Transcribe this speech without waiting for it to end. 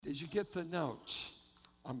as you get the notes,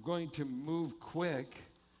 I'm going to move quick.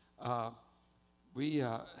 We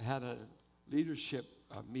had a leadership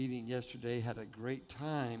meeting yesterday, had a great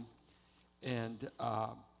time, and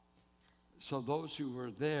so those who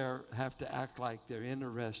were there have to act like they're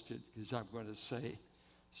interested, because I'm going to say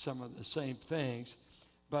some of the same things.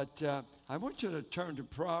 But I want you to turn to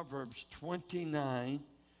Proverbs 29,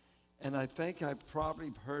 and I think I've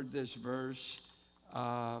probably heard this verse.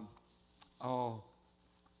 I'll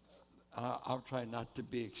try not to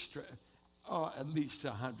be at least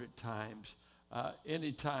 100 times.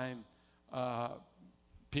 Anytime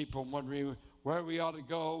people wondering where we ought to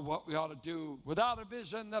go, what we ought to do. Without a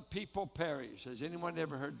vision, the people perish. Has anyone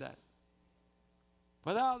ever heard that?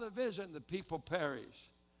 Without a vision, the people perish.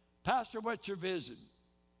 Pastor, what's your vision?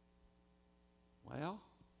 Well,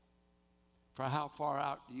 for how far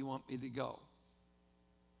out do you want me to go?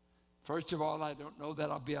 First of all, I don't know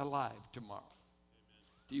that I'll be alive tomorrow.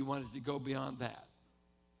 Amen. Do you want it to go beyond that?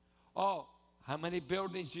 Oh, how many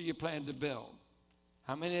buildings do you plan to build?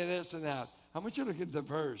 How many of this and that? I want you to look at the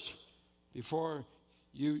verse before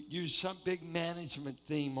you use some big management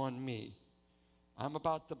theme on me. I'm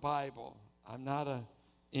about the Bible. I'm not a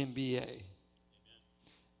MBA. Amen.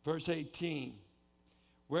 Verse 18.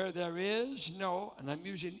 Where there is no, and I'm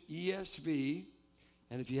using ESV,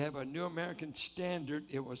 and if you have a New American Standard,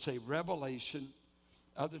 it will say revelation.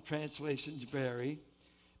 Other translations vary,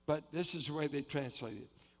 but this is the way they translate it.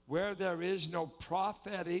 Where there is no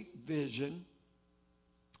prophetic vision,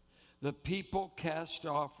 the people cast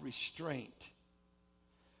off restraint.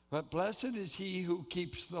 But blessed is he who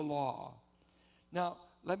keeps the law. Now,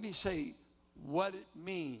 let me say what it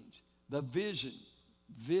means. The vision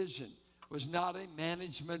was not a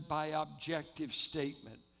management by objective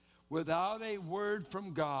statement. Without a word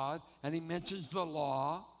from God, and he mentions the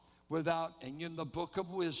law, and in the book of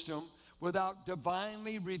wisdom, without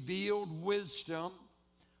divinely revealed wisdom,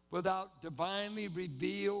 without divinely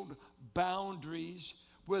revealed boundaries,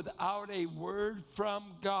 without a word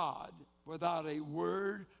from God,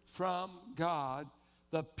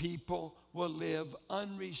 the people will live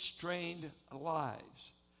unrestrained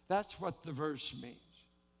lives. That's what the verse means.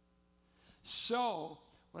 So,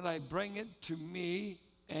 when I bring it to me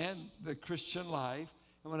and the Christian life,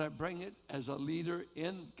 and when I bring it as a leader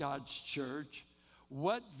in God's church,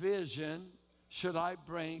 what vision should I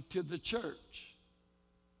bring to the church?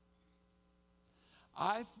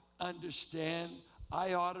 I understand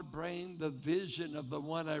I ought to bring the vision of the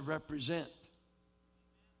one I represent.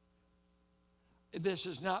 This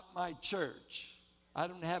is not my church. I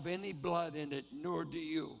don't have any blood in it, nor do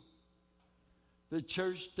you. The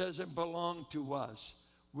church doesn't belong to us.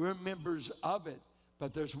 We're members of it,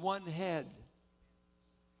 but there's one head.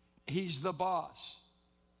 He's the boss.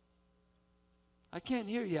 I can't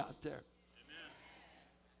hear you out there. Amen.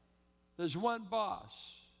 There's one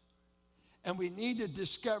boss. And we need to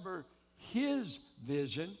discover his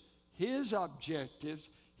vision, his objectives,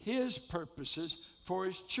 his purposes for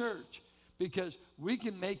his church. Because we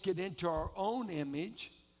can make it into our own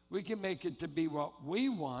image. We can make it to be what we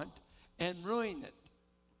want and ruin it.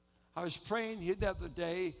 I was praying here the other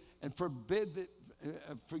day, and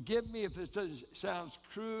forgive me if this sounds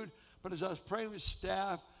crude, but as I was praying with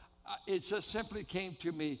staff, it just simply came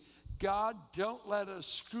to me, God, don't let us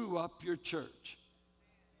screw up your church.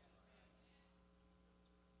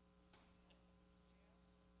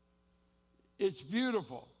 It's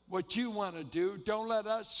beautiful what you want to do. Don't let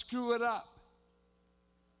us screw it up.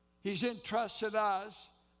 He's entrusted us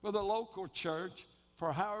with a local church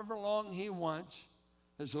for however long he wants,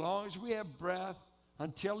 as long as we have breath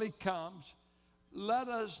until he comes. Let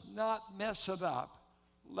us not mess it up.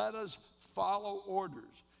 Let us follow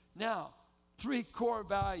orders. Now, 3 core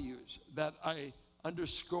values that I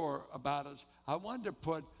underscore about us. I wanted to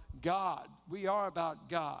put God. We are about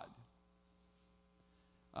God.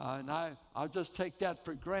 And I'll just take that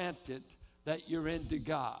for granted, that you're into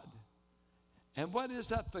God. And what is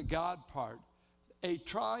that, the God part? A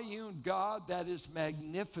triune God that is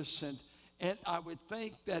magnificent. And I would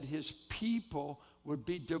think that his people would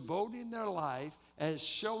be devoting their life as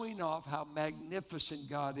showing off how magnificent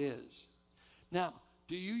God is. Now,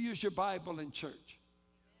 do you use your Bible in church?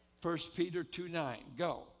 1 Peter 2:9.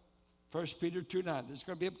 Go. 1 Peter 2:9. There's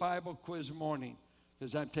going to be a Bible quiz morning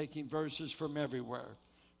because I'm taking verses from everywhere.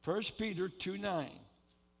 1 Peter 2:9.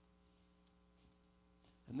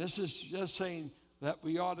 And this is just saying that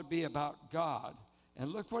we ought to be about God.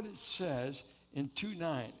 And look what it says in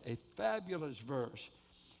 2:9, a fabulous verse.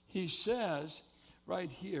 He says right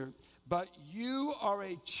here, but you are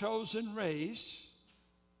a chosen race.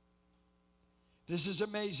 This is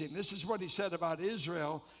amazing. This is what he said about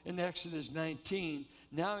Israel in Exodus 19.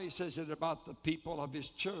 Now he says it about the people of his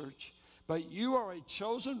church. But you are a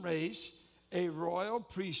chosen race, a royal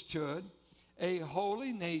priesthood, a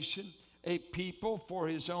holy nation, a people for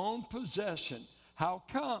his own possession. How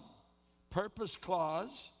come? Purpose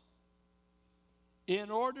clause.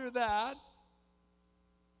 In order that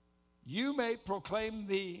you may proclaim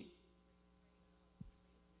the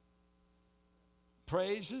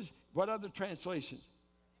praises. What other translations?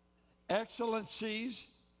 Excellencies,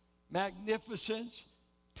 magnificence,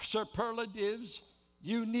 superlatives,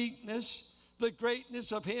 uniqueness, the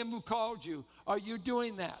greatness of him who called you. Are you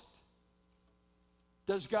doing that?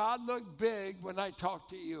 Does God look big when I talk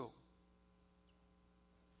to you?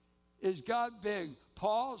 Is God big?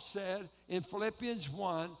 Paul said in Philippians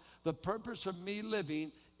 1, the purpose of me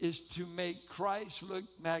living is to make Christ look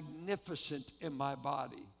magnificent in my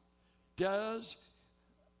body. Does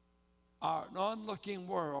our non-looking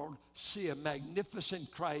world see a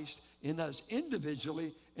magnificent Christ in us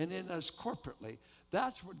individually and in us corporately?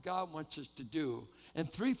 That's what God wants us to do.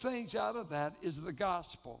 And three things out of that is the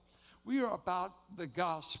gospel. We are about the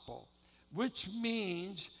gospel, which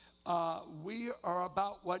means we are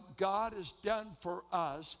about what God has done for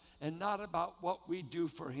us and not about what we do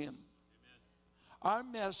for him. Our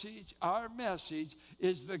message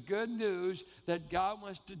is the good news that God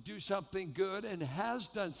wants to do something good and has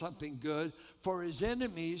done something good for his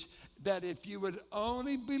enemies, that if you would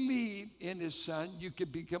only believe in his son, you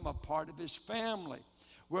could become a part of his family.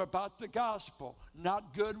 We're about the gospel,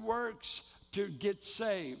 not good works to get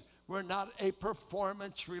saved. We're not a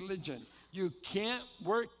performance religion. You can't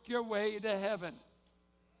work your way to heaven.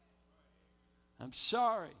 I'm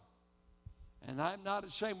sorry. And I'm not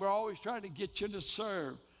ashamed. We're always trying to get you to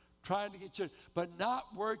serve, trying to get you, but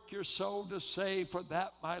not work your soul to save, for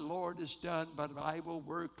that my Lord has done, but I will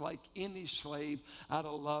work like any slave out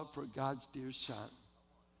of love for God's dear son.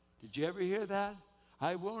 Did you ever hear that?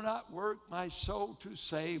 I will not work my soul to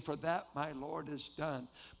save, for that my Lord has done,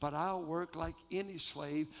 but I'll work like any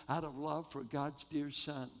slave out of love for God's dear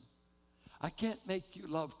son. I can't make you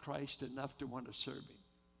love Christ enough to want to serve him.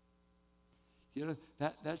 You know,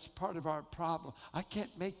 that's part of our problem. I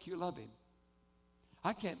can't make you love him.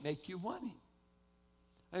 I can't make you want him.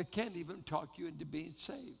 I can't even talk you into being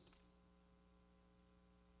saved.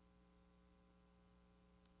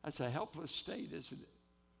 That's a helpless state, isn't it?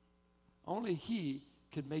 Only he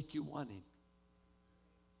can make you want him.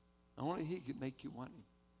 Only he can make you want him.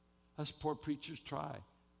 Us poor preachers try,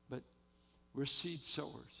 but we're seed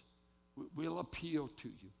sowers. We'll appeal to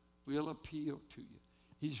you. We'll appeal to you.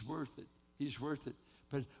 He's worth it. He's worth it.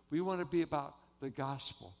 But we want to be about the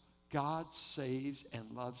gospel. God saves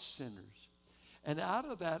and loves sinners. And out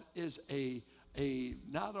of that is a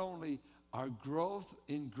not only our growth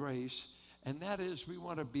in grace, and that is we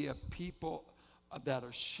want to be a people that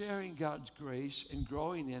are sharing God's grace and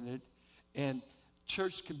growing in it. And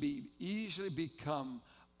church can be easily become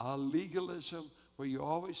a legalism where you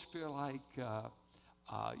always feel like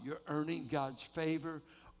you're earning God's favor.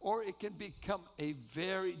 Or it can become a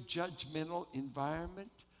very judgmental environment.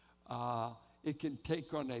 It can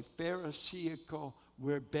take on a Pharisaical,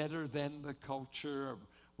 we're better than the culture,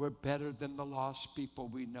 we're better than the lost people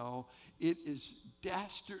we know. It is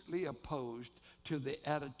dastardly opposed to the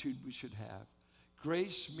attitude we should have.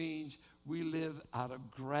 Grace means we live out of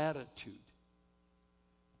gratitude,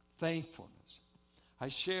 thankfulness. I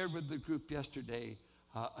shared with the group yesterday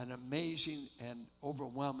an amazing and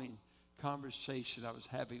overwhelming conversation I was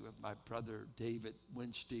having with my brother David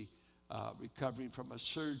Winstead, recovering from a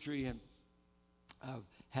surgery, and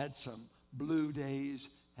had some blue days,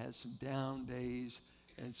 had some down days,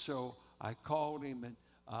 and so I called him and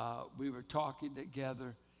we were talking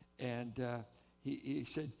together, and he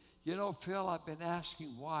said, you know, Phil, I've been asking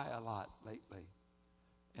why a lot lately.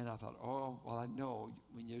 And I thought, oh, well, I know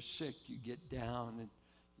when you're sick you get down and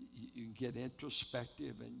you can get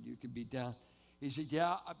introspective and you can be down. He said,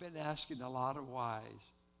 yeah, I've been asking a lot of whys.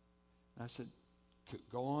 And I said,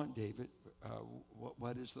 go on, David.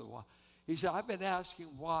 What is the why? He said, I've been asking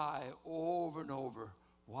why over and over,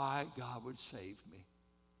 why God would save me.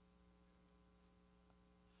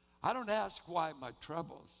 I don't ask why my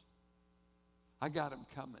troubles. I got them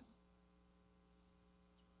coming.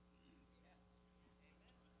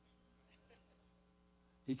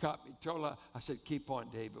 He caught me. I said, keep on,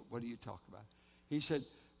 David. What are you talking about? He said,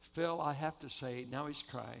 Phil, I have to say, now he's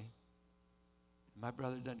crying. My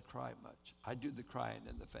brother doesn't cry much. I do the crying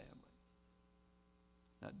in the family,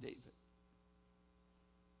 not David.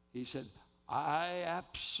 He said, I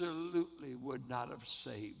absolutely would not have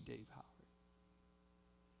saved Dave Howard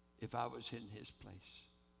if I was in his place.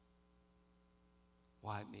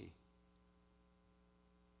 Why me?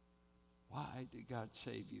 Why did God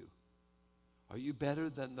save you? Are you better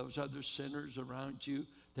than those other sinners around you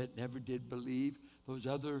that never did believe? Those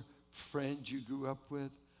other friends you grew up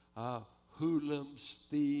with? Hoodlums,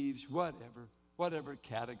 thieves, whatever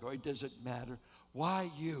category, doesn't matter. Why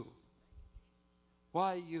you?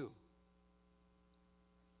 Why you?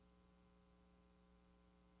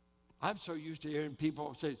 I'm so used to hearing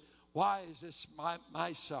people say, why is this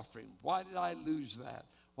my suffering? Why did I lose that?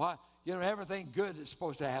 Why? Everything good is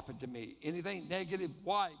supposed to happen to me. Anything negative,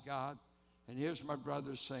 why, God? And here's my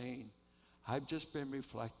brother saying, I've just been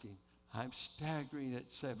reflecting. I'm staggering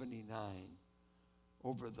at 79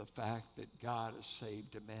 over the fact that God has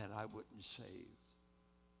saved a man I wouldn't save.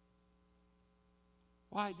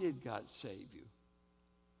 Why did God save you?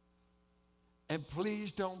 And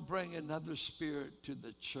please don't bring another spirit to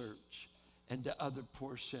the church and to other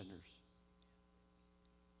poor sinners.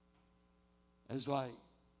 It's like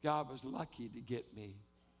God was lucky to get me.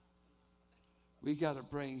 We got to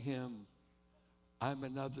bring him. I'm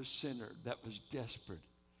another sinner that was desperate.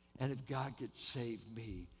 And if God could save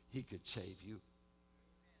me, he could save you.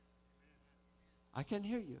 I can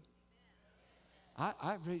hear you.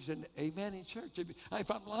 I raise an amen in church.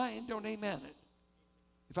 If I'm lying, don't amen it.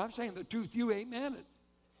 If I'm saying the truth, you amen it.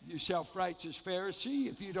 You self-righteous Pharisee,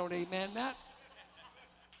 if you don't amen that.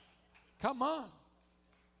 Come on.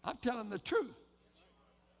 I'm telling the truth.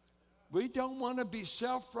 We don't want to be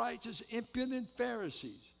self-righteous, impudent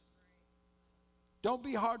Pharisees. Don't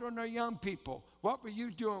be hard on our young people. What were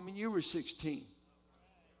you doing when you were 16?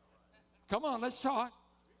 Come on, let's talk.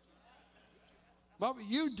 What were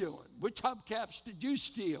you doing? Which hubcaps did you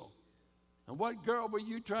steal? And what girl were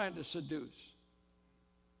you trying to seduce?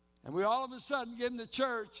 And we all of a sudden get in the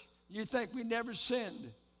church, you think we never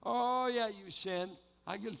sinned. Oh, yeah, you sinned.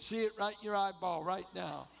 I can see it right in your eyeball right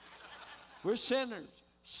now. We're sinners,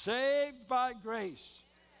 saved by grace.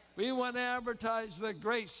 We want to advertise the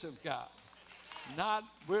grace of God, not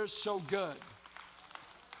we're so good.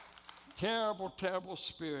 Terrible, terrible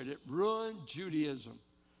spirit. It ruined Judaism,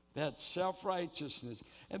 that self-righteousness.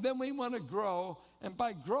 And then we want to grow, and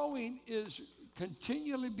by growing is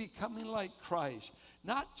continually becoming like Christ,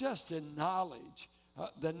 not just in knowledge.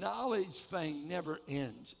 The knowledge thing never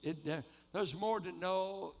ends. There's more to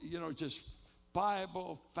know, just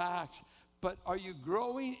Bible facts. But are you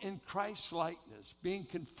growing in Christ's likeness, being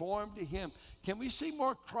conformed to him? Can we see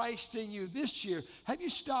more Christ in you this year? Have you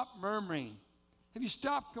stopped murmuring? Have you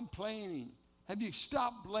stopped complaining? Have you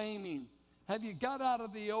stopped blaming? Have you got out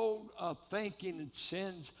of the old thinking and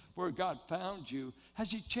sins where God found you? Has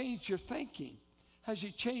he changed your thinking? Has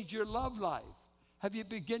he changed your love life? Have you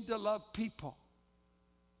begun to love people?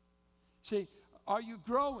 See, are you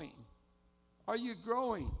growing? Are you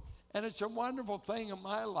growing? And it's a wonderful thing in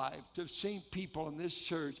my life to have seen people in this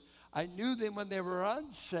church. I knew them when they were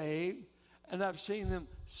unsaved, and I've seen them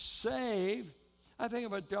saved. I think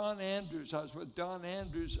about Don Andrews. I was with Don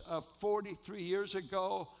Andrews 43 years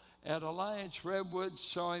ago at Alliance Redwood.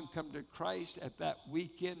 Saw him come to Christ at that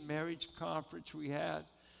weekend marriage conference we had.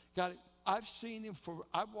 I've seen him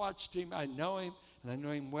I've watched him. I know him, and I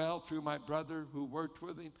know him well through my brother who worked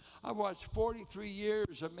with him. I watched 43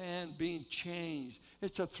 years of man being changed.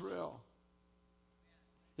 It's a thrill.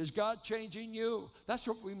 Is God changing you? That's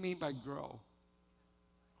what we mean by grow.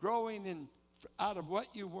 Growing out of what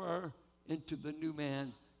you were into the new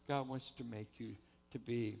man God wants to make you to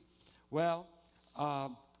be. Well,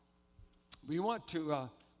 we want to,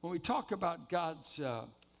 when we talk about God's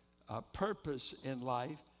purpose in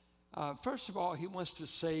life, first of all, he wants to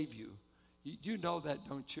save you. You know that,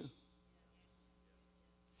 don't you?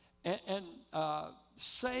 And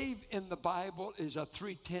save in the Bible is a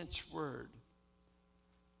 3-tense word.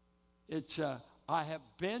 It's I have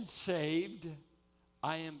been saved,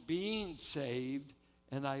 I am being saved,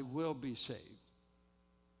 and I will be saved.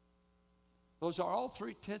 Those are all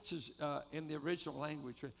 3 tenses in the original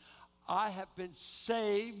language. I have been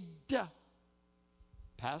saved,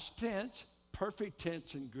 past tense, perfect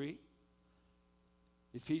tense in Greek.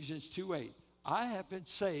 Ephesians 2:8. I have been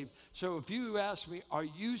saved. So if you ask me, are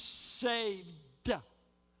you saved?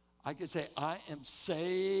 I could say, I am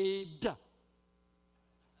saved.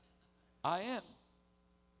 I am.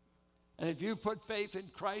 And if you put faith in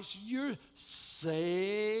Christ, you're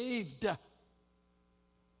saved.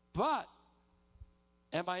 But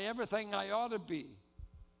am I everything I ought to be?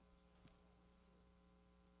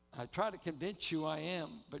 I try to convince you I am,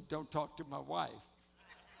 but don't talk to my wife.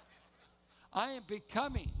 I am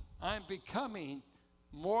becoming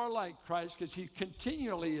more like Christ because he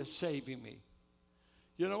continually is saving me.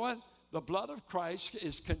 You know what? The blood of Christ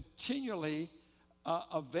is continually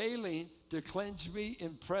availing to cleanse me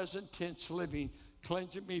in present tense living,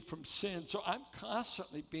 cleansing me from sin. So I'm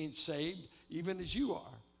constantly being saved, even as you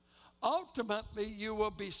are. Ultimately, you will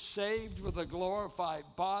be saved with a glorified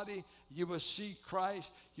body. You will see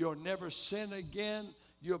Christ. You'll never sin again.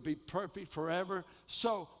 You'll be perfect forever.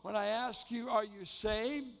 So when I ask you, are you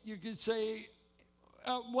saved? You can say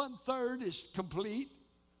 1/3 is complete.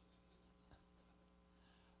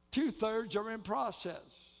 2/3 are in process.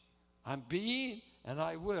 I'm being and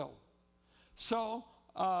I will. So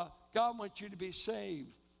God wants you to be saved.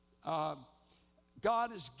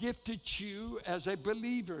 God has gifted you as a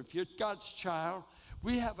believer. If you're God's child,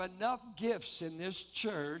 we have enough gifts in this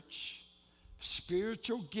church,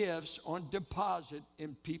 spiritual gifts on deposit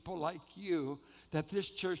in people like you, that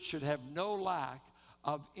this church should have no lack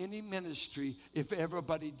of any ministry if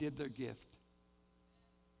everybody did their gift.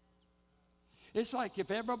 It's like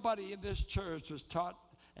if everybody in this church was taught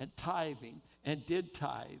and tithing and did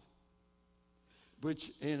tithe,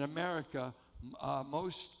 which in America,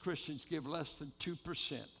 most Christians give less than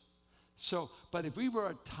 2%. So, but if we were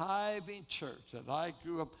a tithing church that I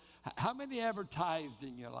grew up, how many ever tithed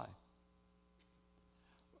in your life?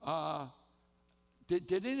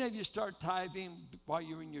 Did any of you start tithing while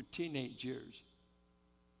you were in your teenage years?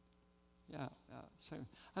 Yeah. So,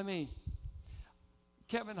 I mean,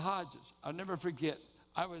 Kevin Hodges, I'll never forget.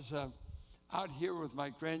 I was out here with my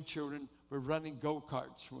grandchildren. We're running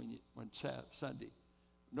go-karts one Sunday.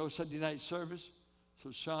 No Sunday night service. So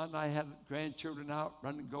Sean and I had grandchildren out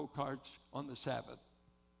running go-karts on the Sabbath.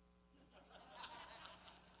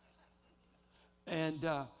 And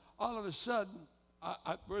all of a sudden,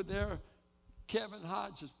 we're there. Kevin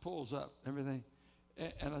Hodges pulls up and everything.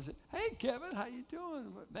 And I said, hey, Kevin, how you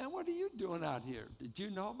doing? Man, what are you doing out here? Did you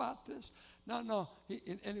know about this? No.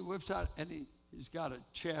 And he whips out, and he's got a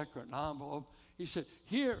check or an envelope. He said,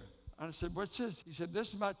 here. And I said, what's this? He said,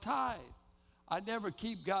 this is my tithe. I never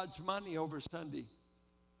keep God's money over Sunday.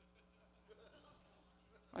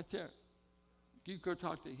 Right there. You go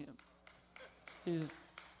talk to him. Said,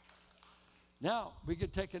 now, we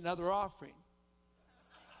could take another offering.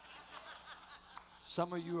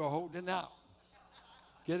 Some of you are holding out.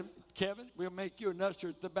 Get him, Kevin, we'll make you an usher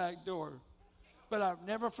at the back door. But I'll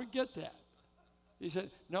never forget that. He said,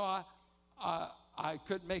 no, I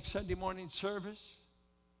couldn't make Sunday morning service.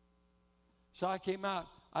 So I came out.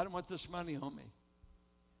 I don't want this money on me.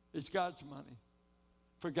 It's God's money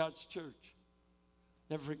for God's church.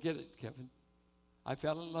 Never forget it, Kevin. I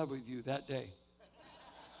fell in love with you that day.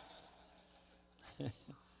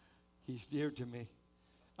 He's dear to me.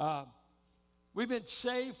 We've been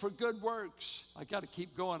saved for good works. I got to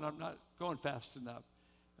keep going. I'm not going fast enough.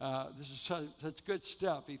 This is such good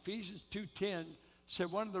stuff. Ephesians 2:10 said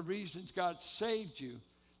one of the reasons God saved you.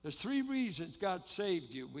 There's 3 reasons God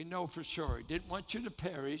saved you. We know for sure. He didn't want you to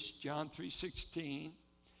perish, John 3:16.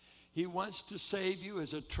 He wants to save you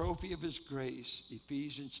as a trophy of his grace,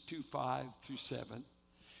 Ephesians 2:5-7.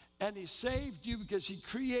 And he saved you because he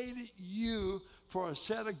created you for a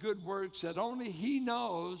set of good works that only he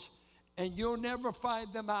knows, and you'll never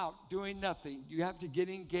find them out doing nothing. You have to get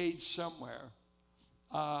engaged somewhere.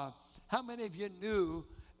 How many of you knew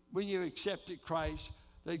when you accepted Christ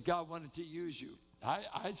that God wanted to use you?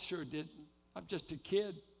 I sure didn't. I'm just a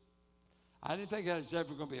kid. I didn't think I was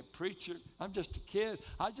ever going to be a preacher. I'm just a kid.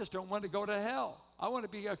 I just don't want to go to hell. I want to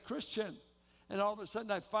be a Christian. And all of a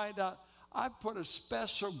sudden I find out I've put a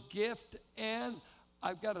special gift and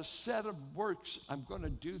I've got a set of works I'm going to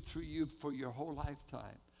do through you for your whole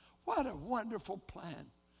lifetime. What a wonderful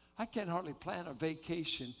plan. I can't hardly plan a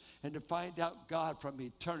vacation and to find out God from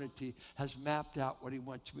eternity has mapped out what he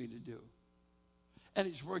wants me to do. And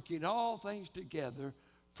he's working all things together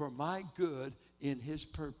for my good in his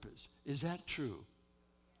purpose. Is that true?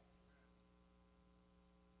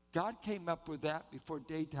 God came up with that before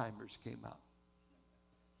daytimers came out,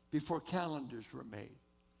 before calendars were made.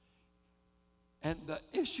 And the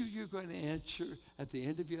issue you're going to answer at the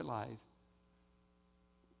end of your life,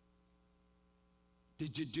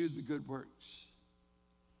 did you do the good works?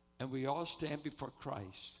 And we all stand before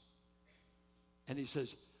Christ. And he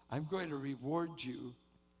says, I'm going to reward you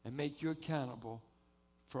and make you accountable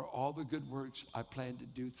for all the good works I plan to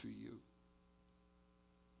do through you.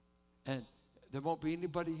 And there won't be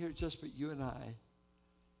anybody here just but you and I.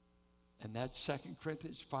 And that's 2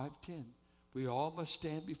 Corinthians 5:10. We all must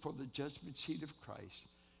stand before the judgment seat of Christ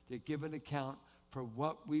to give an account for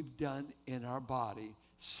what we've done in our body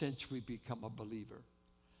since we become a believer,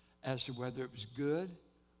 as to whether it was good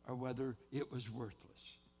or whether it was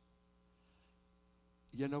worthless.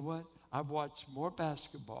 You know what? I've watched more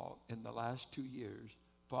basketball in the last 2 years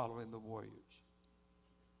following the Warriors.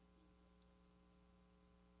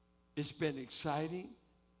 It's been exciting,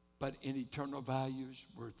 but in eternal values,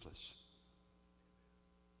 worthless.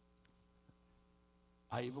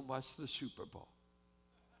 I even watched the Super Bowl.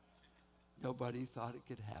 Nobody thought it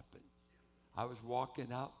could happen. I was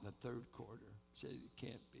walking out in the third quarter. Said, it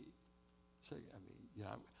can't be. So, I mean, you know,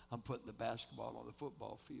 I'm putting the basketball on the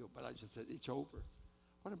football field, but I just said, it's over.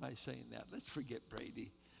 What am I saying that? Let's forget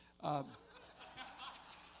Brady.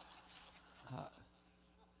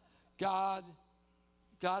 God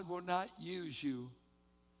will not use you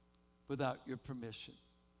without your permission.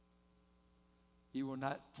 He will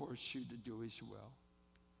not force you to do his will.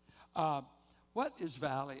 What is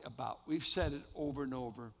Valley about? We've said it over and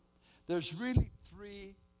over. There's really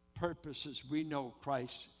three purposes we know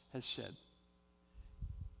Christ has said.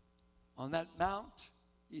 On that mount,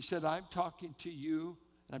 he said, I'm talking to you,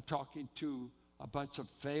 and I'm talking to a bunch of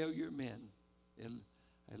failure men,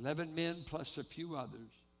 11 men plus a few others.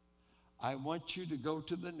 I want you to go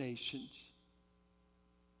to the nations.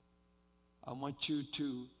 I want you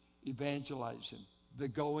to evangelize them. The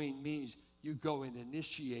going means you go and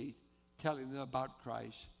initiate, telling them about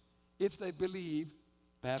Christ. If they believe,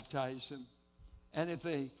 baptize them. And if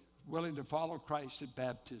they're willing to follow Christ at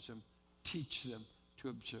baptism, teach them to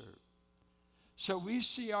observe. So we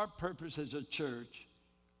see our purpose as a church.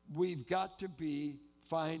 We've got to be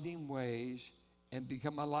finding ways and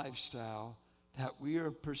become a lifestyle that we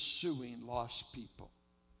are pursuing lost people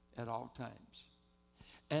at all times.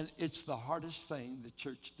 And it's the hardest thing the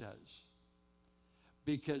church does,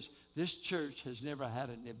 because this church has never had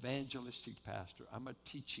an evangelistic pastor. I'm a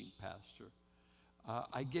teaching pastor.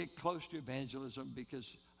 I get close to evangelism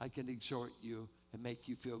because I can exhort you and make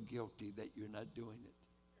you feel guilty that you're not doing it.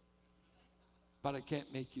 But I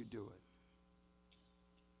can't make you do it.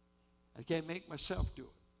 I can't make myself do it.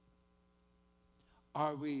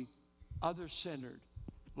 Are we other-centered,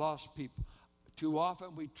 lost people? Too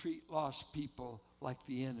often we treat lost people like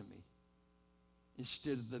the enemy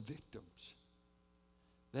instead of the victims.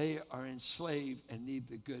 They are enslaved and need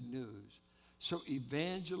the good news. So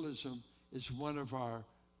evangelism is one of our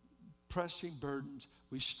pressing burdens.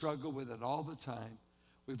 We struggle with it all the time.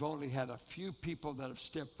 We've only had a few people that have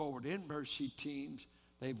stepped forward in mercy teams.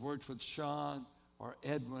 They've worked with Sean or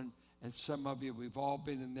Edwin, and some of you, we've all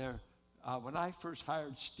been in there. When I first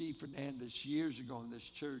hired Steve Fernandez years ago in this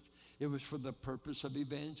church, it was for the purpose of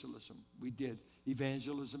evangelism. We did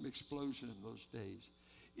evangelism explosion in those days.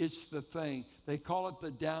 It's the thing. They call it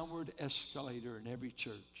the downward escalator in every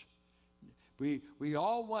church. We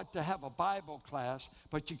all want to have a Bible class,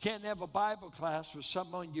 but you can't have a Bible class with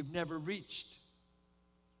someone you've never reached.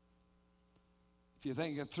 If you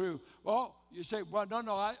think it through, well, you say, well,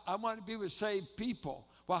 no, I want to be with saved people.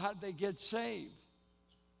 Well, how did they get saved?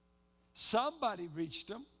 Somebody reached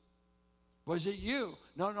them. Was it you?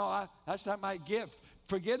 No, that's not my gift.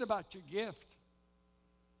 Forget about your gift.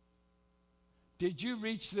 Did you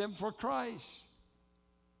reach them for Christ?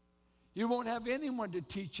 You won't have anyone to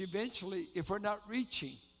teach eventually if we're not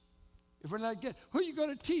reaching. If we're not getting, who are you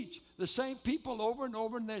going to teach? The same people over and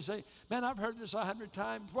over, and they say, man, I've heard this 100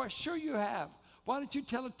 times. Why, sure you have. Why don't you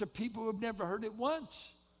tell it to people who have never heard it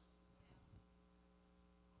once?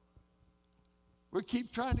 We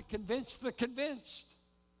keep trying to convince the convinced.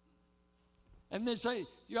 And they say,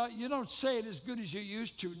 you don't say it as good as you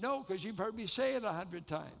used to. No, because you've heard me say it 100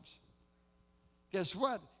 times. Guess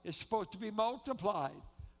what? It's supposed to be multiplied.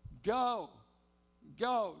 Go,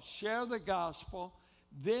 share the gospel,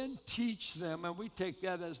 then teach them. And we take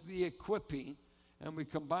that as the equipping, and we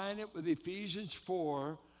combine it with Ephesians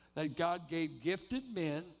 4, that God gave gifted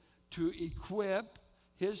men to equip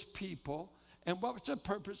his people. And what was the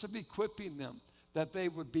purpose of equipping them? That they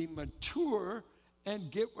would be mature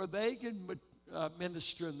and get where they can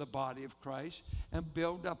minister in the body of Christ and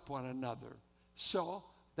build up one another. So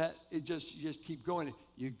that you just keep going.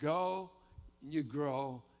 You go and you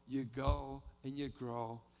grow. You go and you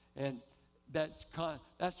grow. And that's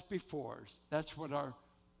before us. That's what our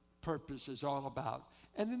purpose is all about.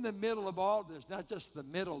 And in the middle of all this, not just the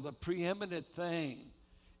middle, the preeminent thing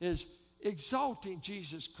is exalting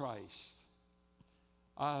Jesus Christ.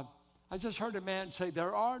 I just heard a man say,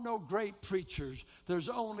 there are no great preachers. There's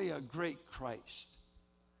only a great Christ.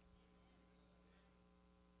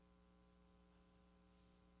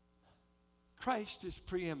 Christ is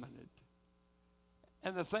preeminent.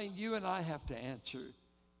 And the thing you and I have to answer,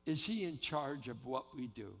 is he in charge of what we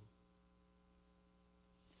do?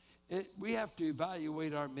 We have to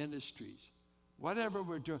evaluate our ministries. Whatever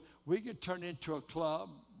we're doing, we could turn into a club.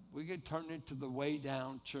 We could turn into the Way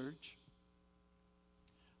Down Church.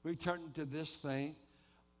 We turn into this thing.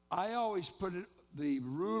 I always put it, the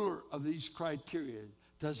ruler of these criteria.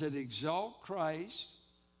 Does it exalt Christ?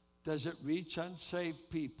 Does it reach unsaved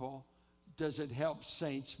people? Does it help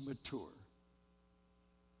saints mature?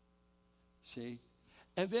 See?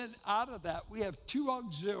 And then out of that, we have two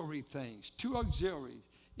auxiliary things, two auxiliaries.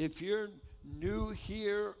 If you're new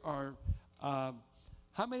here, or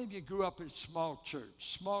how many of you grew up in small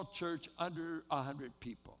church under 100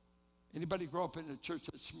 people? Anybody grow up in a church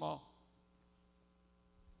that's small?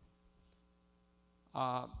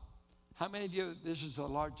 How many of you, this is the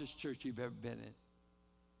largest church you've ever been in?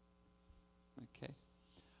 Okay.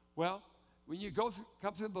 Well, when you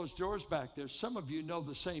come through those doors back there, some of you know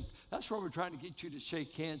the same. That's why we're trying to get you to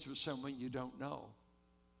shake hands with someone you don't know.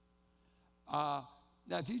 Now,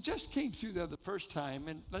 if you just came through there the first time,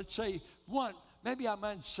 and let's say, maybe I'm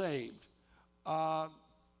unsaved.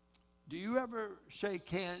 Do you ever shake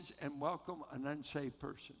hands and welcome an unsaved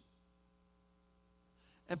person?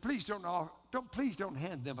 And please don't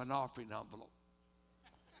hand them an offering envelope.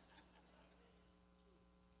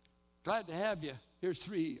 Glad to have you. Here's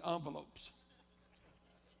 3 envelopes.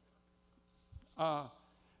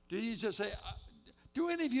 Do you just say, do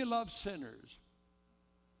any of you love sinners?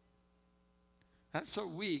 That's so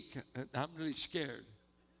weak. I'm really scared.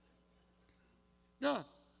 No,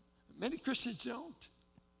 many Christians don't.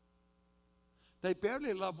 They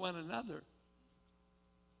barely love one another.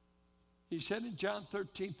 He said in John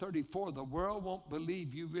 13:34, the world won't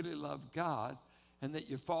believe you really love God and that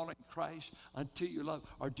you're following Christ until you love.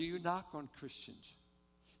 Or do you knock on Christians?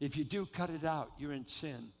 If you do, cut it out. You're in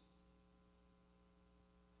sin.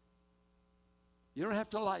 You don't have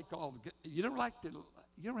to like you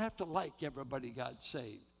don't have to like everybody God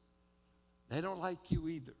saved. They don't like you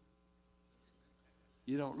either.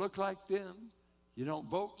 You don't look like them. You don't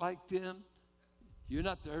vote like them. You're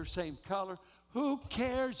not their same color. Who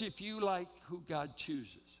cares if you like who God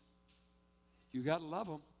chooses? You got to love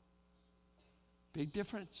them. Big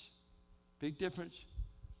difference. Big difference.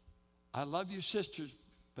 I love you, sisters,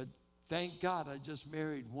 but thank God I just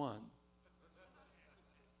married one.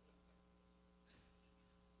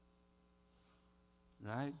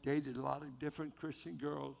 And I dated a lot of different Christian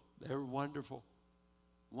girls. They were wonderful.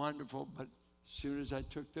 Wonderful. But as soon as I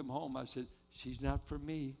took them home, I said, she's not for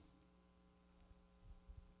me.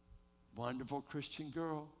 Wonderful Christian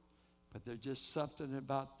girl. But there's just something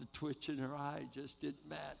about the twitch in her eye just didn't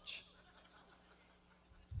match.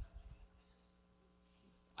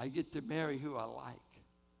 I get to marry who I like.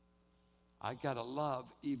 I got to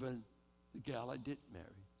love even the gal I didn't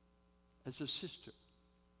marry as a sister.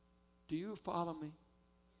 Do you follow me?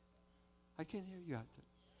 I can't hear you out there.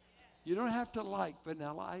 You don't have to like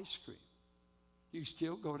vanilla ice cream. You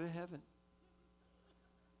still go to heaven.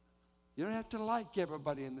 You don't have to like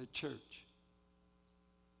everybody in the church.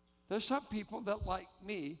 There's some people that like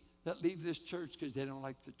me that leave this church because they don't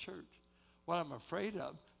like the church. What I'm afraid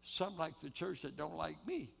of, some like the church that don't like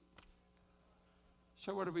me.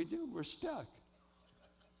 So what do? We're stuck.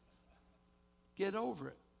 Get over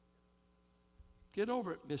it. Get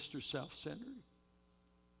over it, Mr. Self-Centered.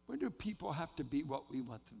 When do people have to be what we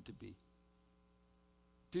want them to be?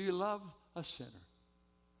 Do you love a sinner?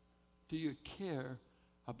 Do you care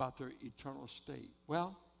about their eternal state?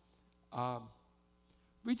 Well,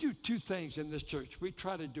 we do 2 things in this church. We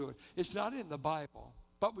try to do it. It's not in the Bible,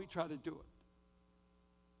 but we try to do it.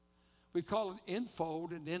 We call it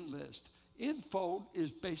enfold and enlist. Enfold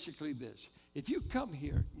is basically this. If you come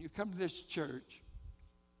here, you come to this church,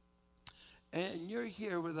 and you're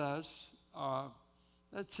here with us,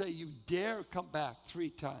 let's say you dare come back 3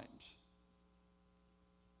 times.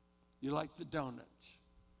 You like the donuts.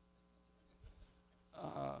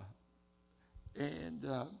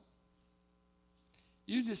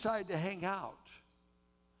 You decide to hang out.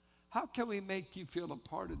 How can we make you feel a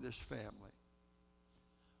part of this family?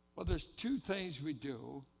 Well, there's 2 things we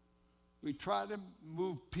do. We try to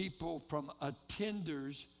move people from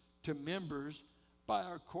attenders to members by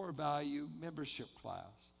our core value membership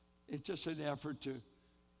class. It's just an effort to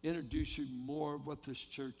introduce you more of what this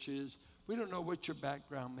church is. We don't know what your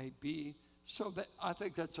background may be, so that I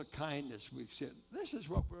think that's a kindness we said. This is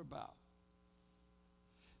what we're about.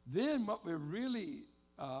 Then what we're really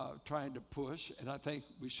trying to push, and I think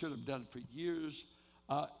we should have done it for years,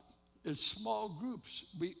 is small groups.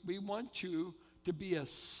 We want you to be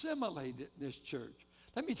assimilated in this church.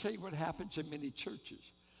 Let me tell you what happens in many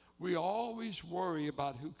churches. We always worry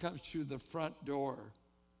about who comes through the front door.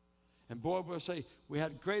 And boy, we'll say, we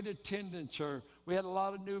had great attendance, or we had a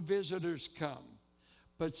lot of new visitors come.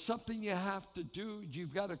 But something you have to do,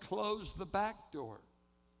 you've got to close the back door.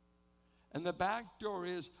 And the back door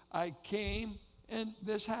is, I came, and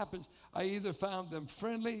this happens. I either found them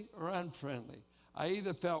friendly or unfriendly. I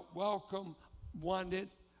either felt welcome, wanted,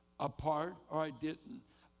 a part, or I didn't.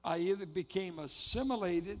 I either became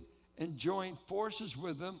assimilated and joined forces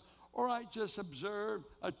with them, or I just observed,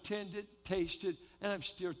 attended, tasted, and I'm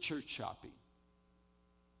still church shopping.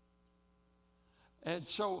 And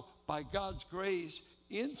so, by God's grace,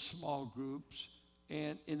 in small groups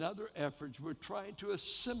and in other efforts, we're trying to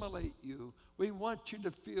assimilate you. We want you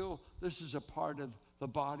to feel this is a part of the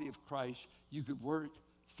body of Christ. You could work,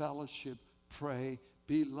 fellowship, pray,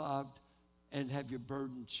 be loved, and have your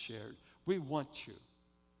burdens shared. We want you.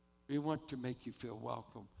 We want to make you feel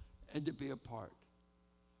welcome and to be a part.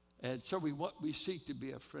 And so we seek to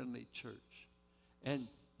be a friendly church. And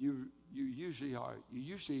you usually are. You're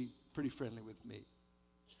usually pretty friendly with me.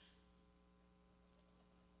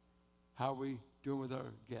 How are we doing with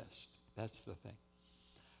our guest? That's the thing.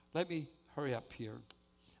 Let me hurry up here.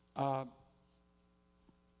 I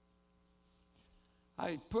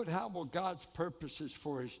put, how will God's purposes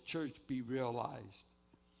for his church be realized?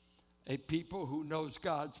 A people who knows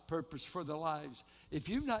God's purpose for their lives. If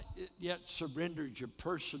you've not yet surrendered your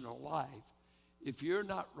personal life, if you're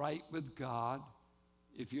not right with God,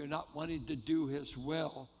 if you're not wanting to do his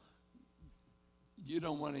will, you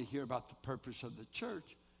don't want to hear about the purpose of the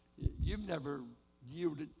church. You've never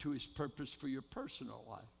yielded to his purpose for your personal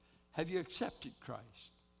life. Have you accepted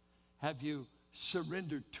Christ? Have you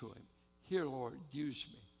surrendered to him? Here, Lord, use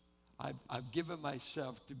me. I've given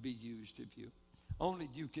myself to be used of you. Only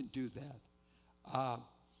you can do that.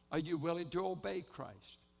 Are you willing to obey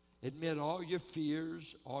Christ? Admit all your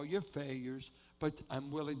fears, all your failures, but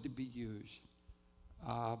I'm willing to be used.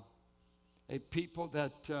 A people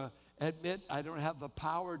that admit I don't have the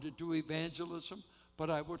power to do evangelism, but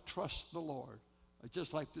I will trust the Lord,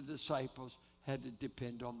 just like the disciples had to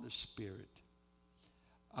depend on the Spirit.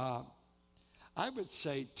 I would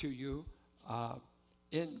say to you,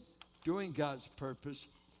 in doing God's purpose,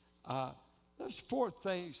 there's 4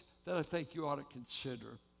 things that I think you ought to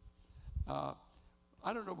consider.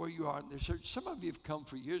 I don't know where you are in the church. Some of you have come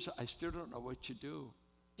for years. I still don't know what you do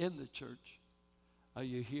in the church. Are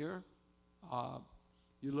you here?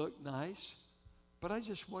 You look nice. But I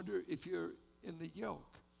just wonder if you're in the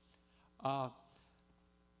yoke.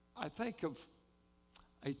 I think of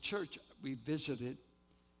a church we visited.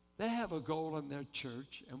 They have a goal in their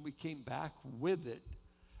church, and we came back with it.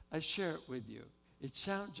 I share it with you. It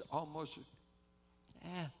sounds almost,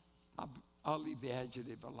 I'll leave the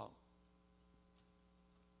adjective alone.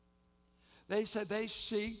 They said they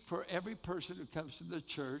seek for every person who comes to the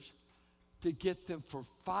church to get them for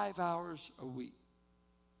 5 hours a week.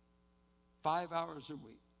 5 hours a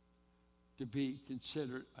week to be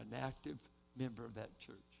considered an active member of that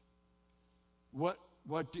church. What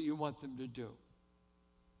do you want them to do?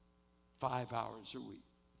 5 hours a week.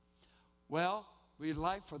 Well, we'd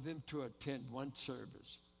like for them to attend one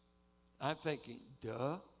service. I'm thinking,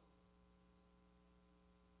 duh.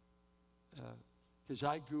 Because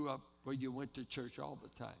I grew up where you went to church all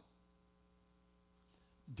the time.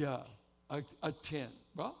 Duh. Attend.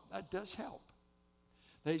 Well, that does help.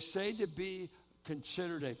 They say to be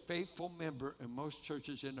considered a faithful member in most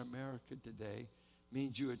churches in America today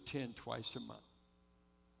means you attend twice a month.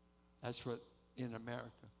 That's what in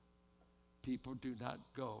America. People do not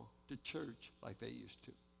go to church like they used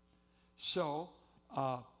to. So,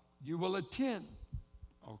 you will attend.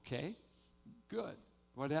 Okay, good.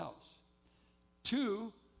 What else?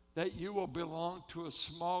 2, that you will belong to a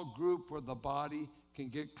small group where the body can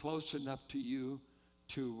get close enough to you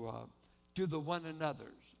to do the one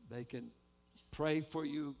another's. They can pray for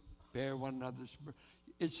you, bear one another's.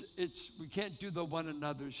 We can't do the one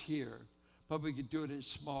another's here, but we can do it in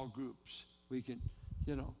small groups. We can,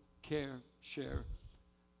 care, share.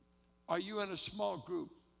 Are you in a small group?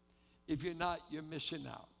 If you're not, you're missing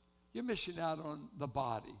out. You're missing out on the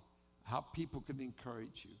body, how people can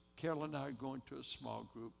encourage you. Carol and I are going to a small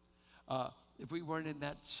group. If we weren't in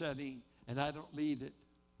that setting, and I don't lead it,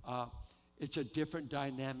 it's a different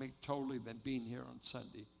dynamic totally than being here on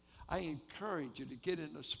Sunday. I encourage you to get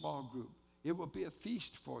in a small group. It will be a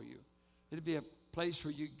feast for you. It'll be a place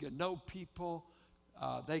where you can know people.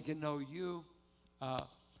 They can know you.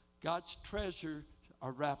 God's treasures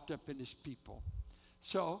are wrapped up in his people.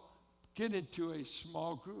 So get into a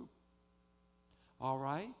small group. All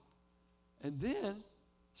right? And then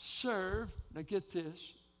serve. Now get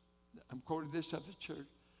this. I'm quoting this of the church.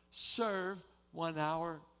 Serve 1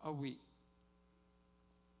 hour a week.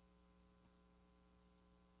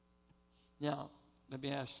 Now, let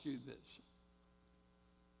me ask you this.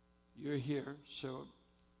 You're here, so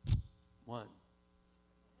 1.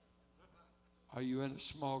 Are you in a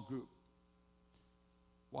small group?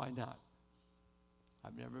 Why not?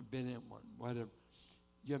 I've never been in one. Whatever.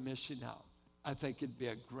 You're missing out. I think it'd be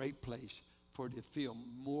a great place for it to feel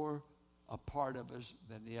more a part of us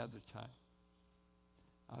than the other time.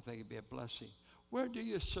 I think it'd be a blessing. Where do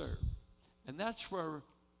you serve? And that's where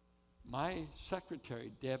my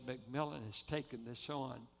secretary, Deb McMillan, has taken this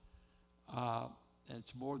on. And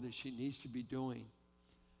it's more than she needs to be doing.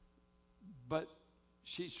 But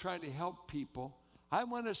she's trying to help people. I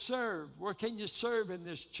want to serve. Where can you serve in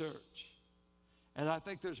this church? And I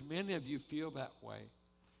think there's many of you feel that way.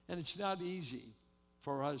 And it's not easy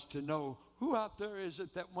for us to know who out there is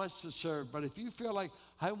it that wants to serve. But if you feel like,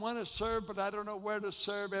 I want to serve, but I don't know where to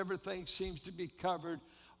serve, everything seems to be covered,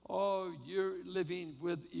 oh, you're living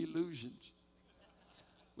with illusions.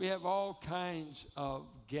 We have all kinds of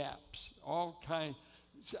gaps,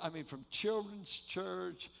 from children's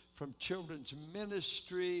church, from children's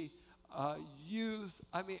ministry, youth,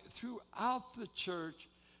 throughout the church,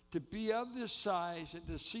 to be of this size and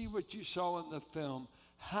to see what you saw in the film.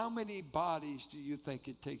 How many bodies do you think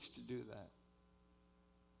it takes to do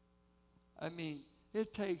that?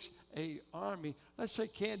 It takes an army. Let's say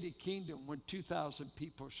Candy Kingdom, when 2,000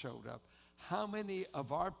 people showed up. How many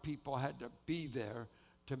of our people had to be there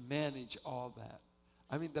to manage all that?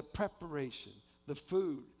 The preparation, the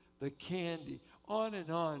food, the candy, on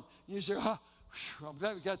and on. You say, I'm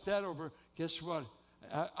glad we got that over. Guess what?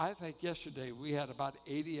 I think yesterday we had about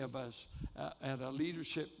 80 of us at a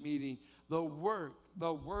leadership meeting. The work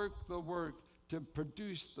to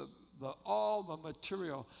produce all the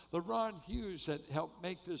material. The Ron Hughes that helped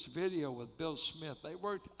make this video with Bill Smith, they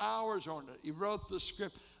worked hours on it. He wrote the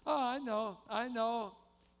script. Oh, I know.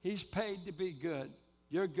 He's paid to be good.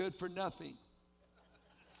 You're good for nothing.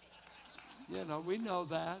 We know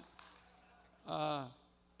that.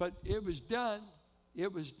 But it was done.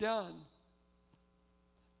 It was done.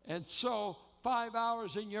 And so 5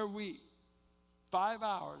 hours in your week, 5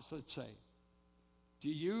 hours, let's say, do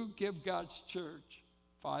you give God's church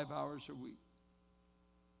 5 hours a week?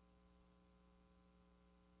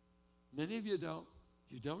 Many of you don't.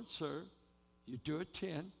 You don't serve. You do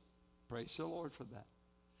attend. Praise the Lord for that.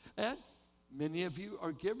 And many of you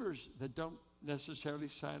are givers that don't necessarily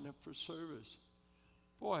sign up for service.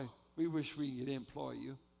 Boy, we wish we could employ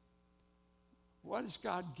you. What has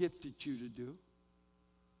God gifted you to do?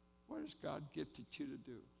 What has God gifted you to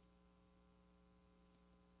do?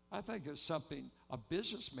 I think it's something a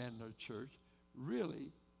businessman in our church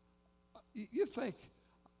really, you think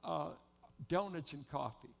donuts and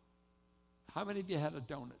coffee. How many of you had a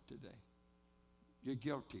donut today? You're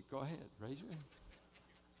guilty. Go ahead, raise your hand.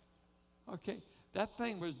 Okay, that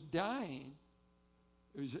thing was dying.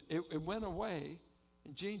 It went away,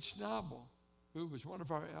 and Gene Schnabel, who was one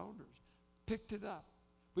of our elders, picked it up.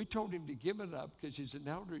 We told him to give it up because he's an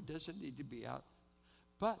elder. He doesn't need to be out.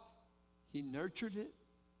 But he nurtured it,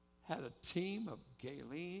 had a team of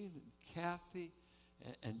Gayleen and Kathy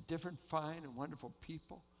and different fine and wonderful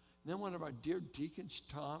people. And then one of our dear deacons,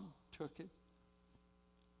 Tom, took it.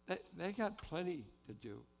 They got plenty to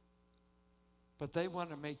do. But they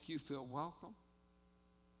want to make you feel welcome.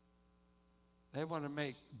 They want to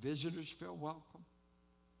make visitors feel welcome.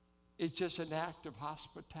 It's just an act of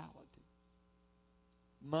hospitality.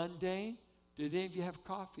 Mundane. Did any of you have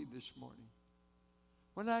coffee this morning?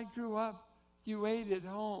 When I grew up, you ate at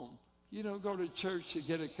home. You don't go to church to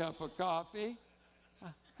get a cup of coffee.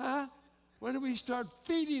 Huh? When do we start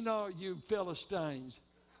feeding all you Philistines?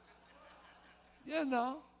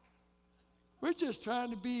 We're just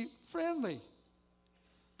trying to be friendly.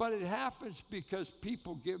 But it happens because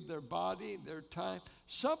people give their body, their time.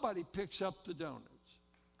 Somebody picks up the donuts.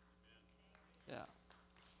 Yeah.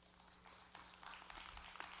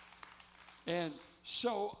 And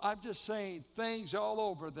so I'm just saying things all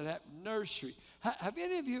over that have nursery. Have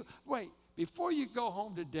any of you, wait, before you go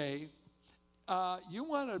home today, you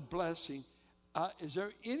want a blessing. Is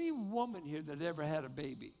there any woman here that ever had a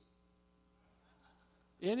baby?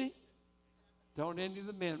 Any? Don't any of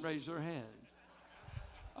the men raise their hand.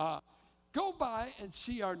 Go by and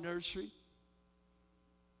see our nursery.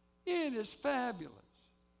 It is fabulous.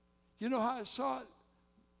 You know how I saw it?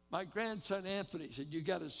 My grandson Anthony said, you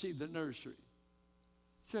got to see the nursery.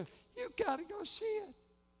 So you got to go see it.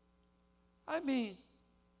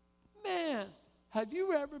 Man, have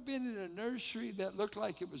you ever been in a nursery that looked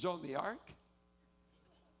like it was on the ark?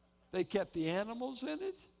 They kept the animals in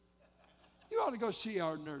it. You ought to go see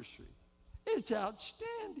our nursery. It's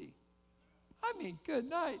outstanding. Good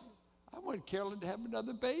night. I want Carolyn to have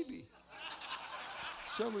another baby.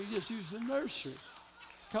 So we just use the nursery.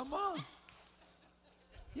 Come on.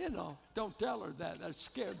 Don't tell her that. That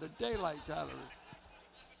scared the daylights out of her.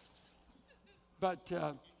 But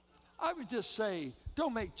I would just say,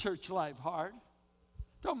 don't make church life hard.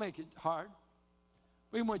 Don't make it hard.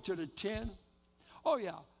 We want you to 10. Oh,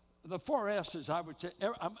 yeah. The 4 S's, I would say,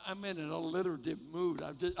 I'm in an alliterative mood.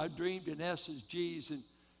 I dreamed in S's, G's, and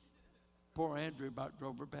poor Andrew about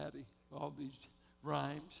Grover Batty, all these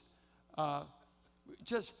rhymes.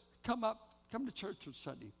 Just come to church on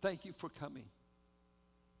Sunday. Thank you for coming.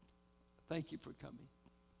 Thank you for coming.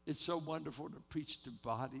 It's so wonderful to preach to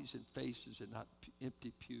bodies and faces and not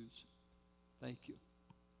empty pews. Thank you.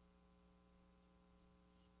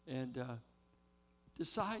 And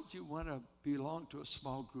decide you want to belong to a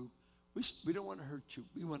small group. We don't want to hurt you.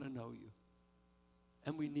 We want to know you.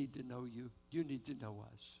 And we need to know you. You need to know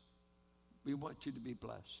us. We want you to be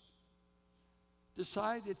blessed.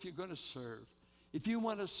 Decide if you're going to serve. If you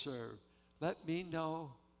want to serve, let me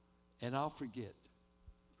know and I'll forget.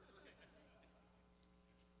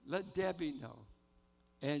 Let Debbie know,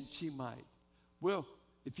 and she might. Well,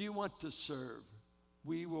 if you want to serve,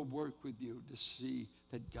 we will work with you to see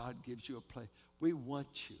that God gives you a place. We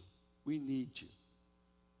want you. We need you.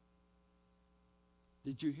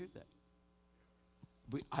 Did you hear that?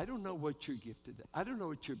 I don't know what you're gifted at. I don't know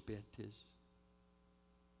what your bent is.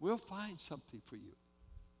 We'll find something for you.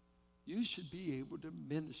 You should be able to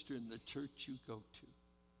minister in the church you go to.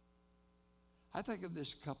 I think of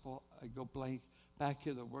this couple, I go blank, back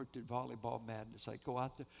here that worked at Volleyball Madness. I go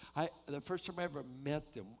out there. The first time I ever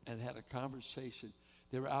met them and had a conversation,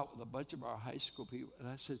 they were out with a bunch of our high school people. And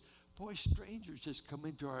I said, boy, strangers just come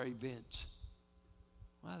into our events.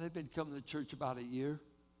 Well, they've been coming to church about a year,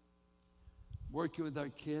 working with our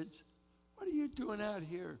kids. What are you doing out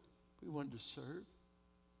here? We wanted to serve.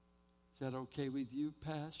 Is that okay with you,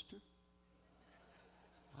 Pastor?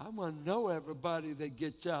 I want to know everybody that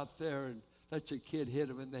gets out there and lets a kid hit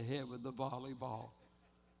him in the head with the volleyball.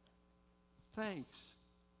 Thanks.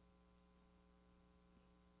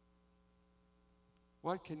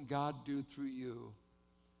 What can God do through you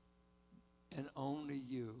and only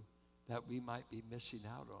you that we might be missing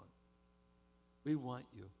out on? We want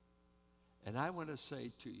you. And I want to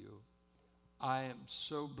say to you, I am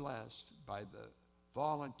so blessed by the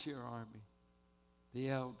volunteer army, the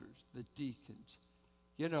elders, the deacons.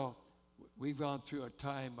 You know, we've gone through a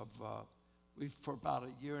time of, for about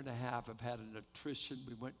a year and a half, have had an attrition.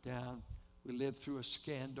 We went down. We lived through a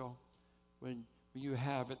scandal. When you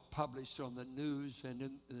have it published on the news and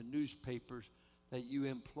in the newspapers that you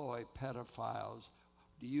employ pedophiles,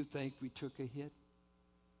 do you think we took a hit?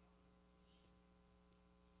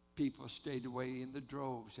 People stayed away in the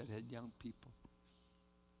droves that had young people.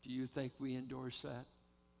 Do you think we endorse that?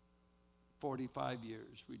 45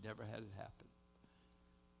 years, we never had it happen.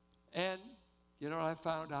 And, you know, I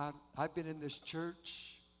found out, I've been in this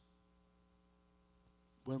church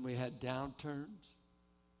when we had downturns.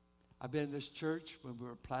 I've been in this church when we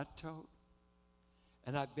were plateaued.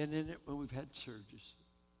 And I've been in it when we've had surges.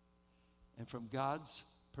 And from God's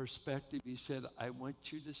perspective, he said, I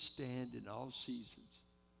want you to stand in all seasons.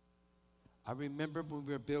 I remember when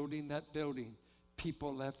we were building that building,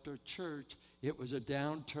 people left our church. It was a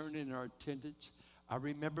downturn in our attendance. I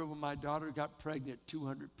remember when my daughter got pregnant,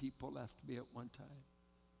 200 people left me at one time.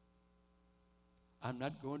 I'm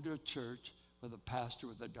not going to a church with a pastor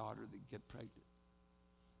with a daughter that get pregnant.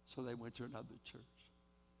 So they went to another church.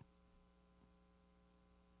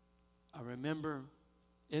 I remember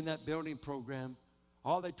in that building program,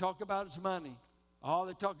 all they talk about is money. All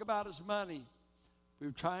they talk about is money. We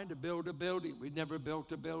were trying to build a building. We never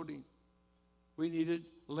built a building. We needed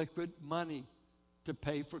liquid money to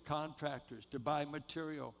pay for contractors, to buy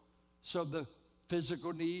material. So the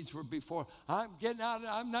physical needs were before. I'm getting out.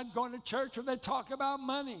 I'm not going to church where they talk about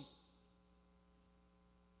money.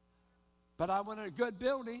 But I want a good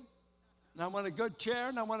building, and I want a good chair,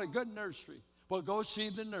 and I want a good nursery. Well, go see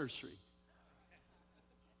the nursery.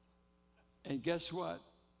 And guess what?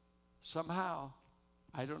 Somehow,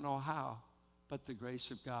 I don't know how, but the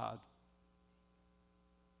grace of God,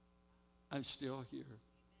 I'm still here.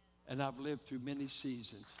 And I've lived through many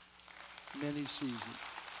seasons. Many seasons.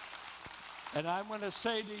 And I want to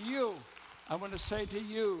say to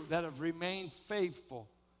you that have remained faithful.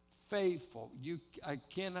 I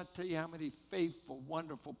cannot tell you how many faithful,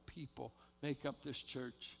 wonderful people make up this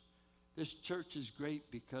church. This church is great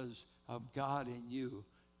because of God in you,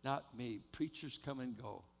 not me. Preachers come and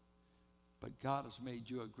go. But God has made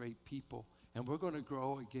you a great people. And we're going to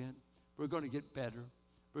grow again. We're going to get better.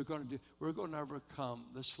 We're going to overcome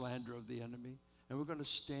the slander of the enemy. And we're going to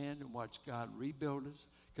stand and watch God rebuild us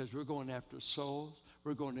because we're going after souls.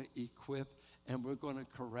 We're going to equip, and we're going to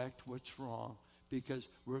correct what's wrong because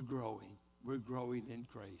we're growing. We're growing in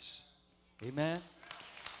grace. Amen?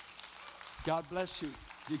 God bless you.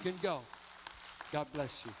 You can go. God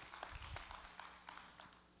bless you.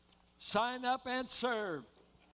 Sign up and serve.